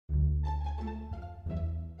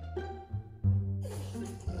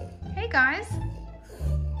guys.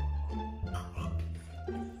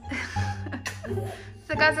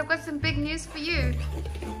 So guys, I've got some big news for you.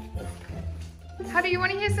 How do you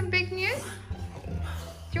want to hear some big news?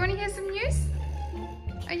 Do you want to hear some news?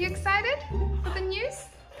 Are you excited for the news?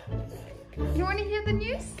 You want to hear the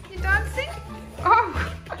news? You dancing?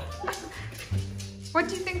 Oh! What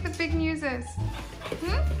do you think the big news is?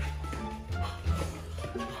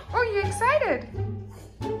 Oh, you excited?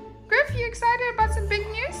 Griff, you excited about some big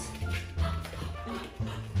news?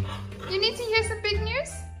 You need to hear some big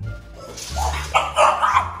news?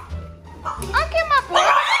 Okay, my boy.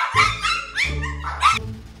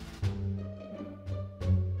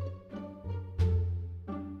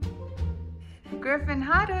 Griffin and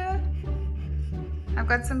Haru, I've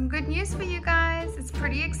got some good news for you guys. It's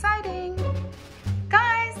pretty exciting.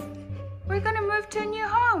 Guys, we're gonna move to a new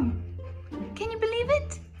home. Can you believe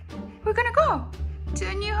it? We're gonna go to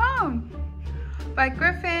a new home. But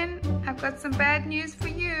Griffin, I've got some bad news for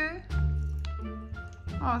you.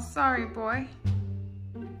 Oh, sorry, boy.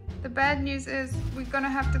 The bad news is we're gonna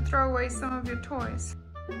have to throw away some of your toys.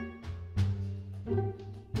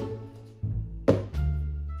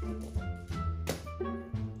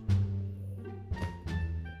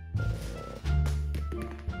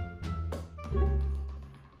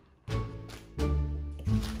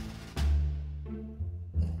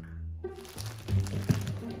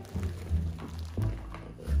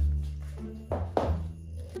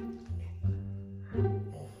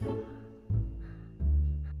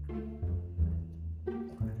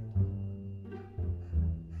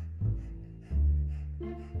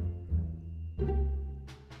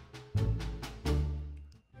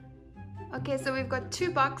 Okay, so we've got two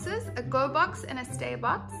boxes, a go box and a stay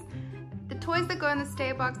box. The toys that go in the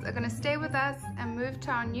stay box are going to stay with us and move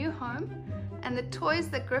to our new home. And the toys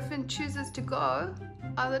that Griffin chooses to go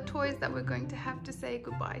are the toys that we're going to have to say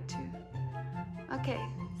goodbye to. Okay,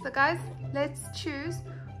 so guys, let's choose.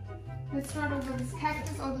 Let's start off with this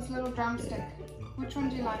cactus or this little drumstick. Which one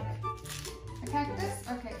do you like? A cactus?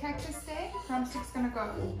 Okay, cactus stay, drumstick's gonna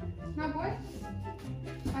go. No, boy?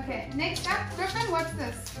 Okay, next up, Griffin, what's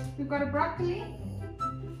this? We've got a broccoli.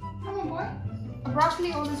 Come on, boy. A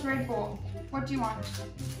broccoli or this red ball? What do you want?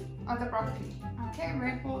 Oh, the broccoli. Okay,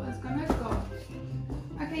 red ball is gonna go.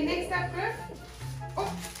 Okay, next up, Griff.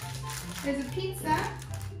 Oh, there's a pizza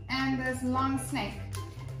and there's long snake.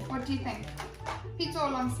 What do you think? Pizza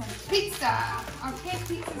or long snake? Pizza! Okay,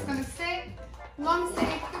 pizza's gonna stay. Long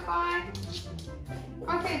snake, goodbye.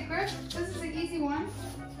 Okay, Griff, this is an easy one.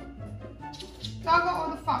 Doggo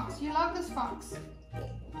or the fox? You love this fox?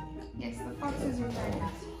 Yes, the fox is your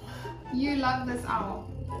favorite. You love this owl.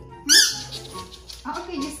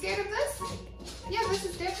 Okay, you scared of this? Yeah, this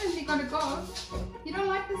is definitely gonna go. You don't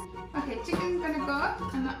like this? Okay, chicken's gonna go,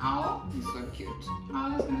 and the owl is so cute.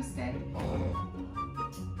 Owl is gonna stay.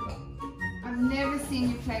 I've never seen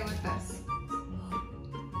you play with this.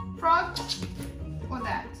 Frog or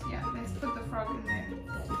that? Yeah, let's put the frog in there.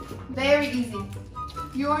 Very easy.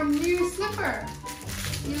 Your new slipper.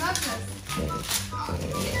 You love this. Oh,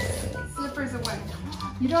 yes. Slipper's away.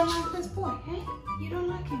 You don't like this boy, hey? You don't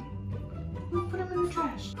like him. We'll put him in the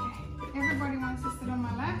trash. Okay. Everybody wants to sit on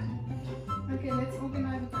my lap. Okay, let's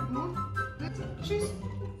organize a bit more. Let's choose.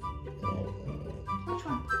 Which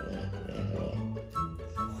one?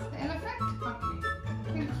 The elephant? Okay.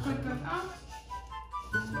 I think it's going to go out.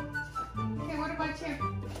 Okay, what about you?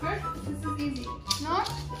 Good? This is easy. No?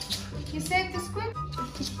 You saved the squid?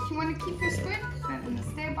 You want to keep your squid? Put that in the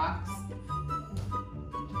stay box.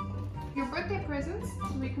 Your birthday presents,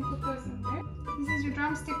 so we can put those in there. This is your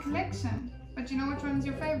drumstick collection. But you know which one's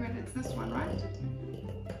your favorite? It's this one, right?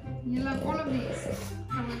 You love all of these.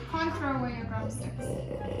 So we can't throw away your drumsticks.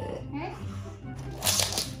 Okay?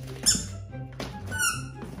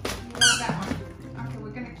 You love that one. Okay,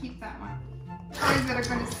 we're going to keep that one. Toys that are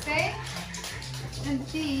going to stay. And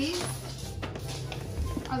these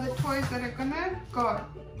are the toys that are going to go.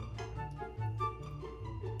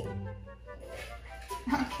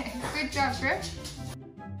 Okay, good job, Griff.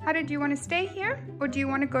 How did you want to stay here or do you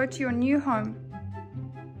want to go to your new home?